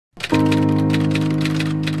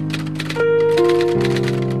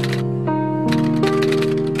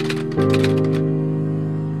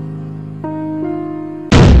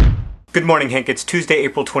Good morning, Hank. It's Tuesday,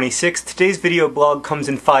 April 26th. Today's video blog comes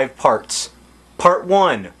in 5 parts. Part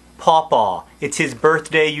 1, Pawpaw. It's his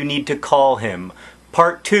birthday, you need to call him.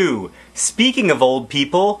 Part 2, speaking of old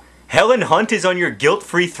people, Helen Hunt is on your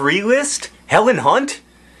guilt-free 3 list? Helen Hunt?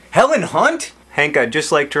 Helen Hunt? Hank, I'd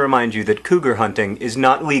just like to remind you that cougar hunting is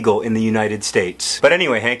not legal in the United States. But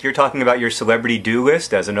anyway, Hank, you're talking about your celebrity do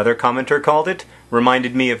list, as another commenter called it,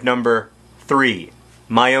 reminded me of number 3,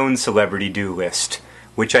 my own celebrity do list,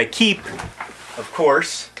 which I keep, of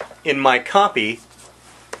course, in my copy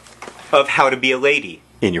of How to Be a Lady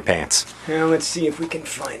in Your Pants. Now let's see if we can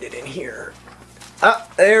find it in here. Ah,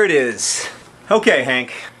 there it is. Okay,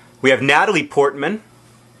 Hank. We have Natalie Portman,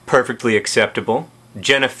 perfectly acceptable.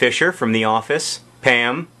 Jenna Fisher from The Office.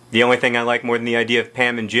 Pam. The only thing I like more than the idea of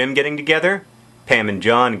Pam and Jim getting together, Pam and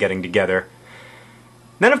John getting together.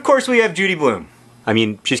 Then of course we have Judy Blume. I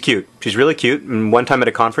mean, she's cute. She's really cute, and one time at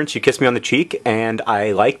a conference she kissed me on the cheek, and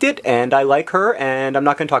I liked it, and I like her, and I'm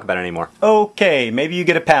not going to talk about it anymore. Okay, maybe you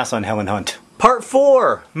get a pass on Helen Hunt. Part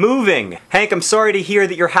 4, moving. Hank, I'm sorry to hear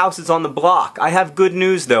that your house is on the block. I have good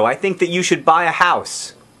news though. I think that you should buy a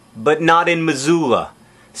house, but not in Missoula.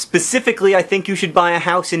 Specifically, I think you should buy a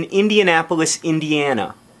house in Indianapolis,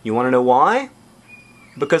 Indiana. You want to know why?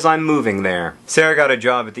 Because I'm moving there. Sarah got a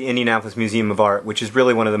job at the Indianapolis Museum of Art, which is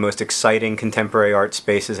really one of the most exciting contemporary art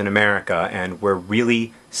spaces in America, and we're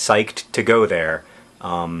really psyched to go there.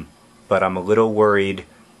 But I'm a little worried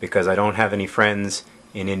because I don't have any friends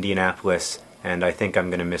in Indianapolis, and I think I'm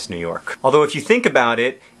going to miss New York. Although if you think about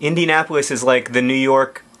it, Indianapolis is like the New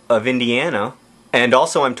York of Indiana. And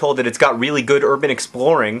also I'm told that it's got really good urban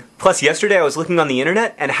exploring. Plus yesterday I was looking on the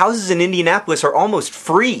internet, and houses in Indianapolis are almost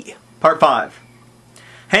free. Part 5.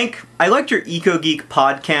 Hank, I liked your EcoGeek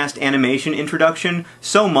podcast animation introduction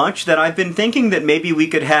so much that I've been thinking that maybe we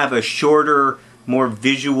could have a shorter, more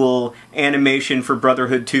visual animation for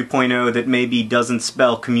Brotherhood 2.0 that maybe doesn't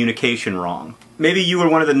spell communication wrong. Maybe you or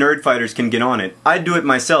one of the nerd fighters can get on it. I'd do it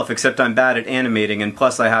myself, except I'm bad at animating, and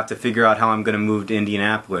plus I have to figure out how I'm going to move to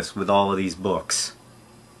Indianapolis with all of these books.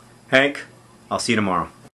 Hank, I'll see you tomorrow.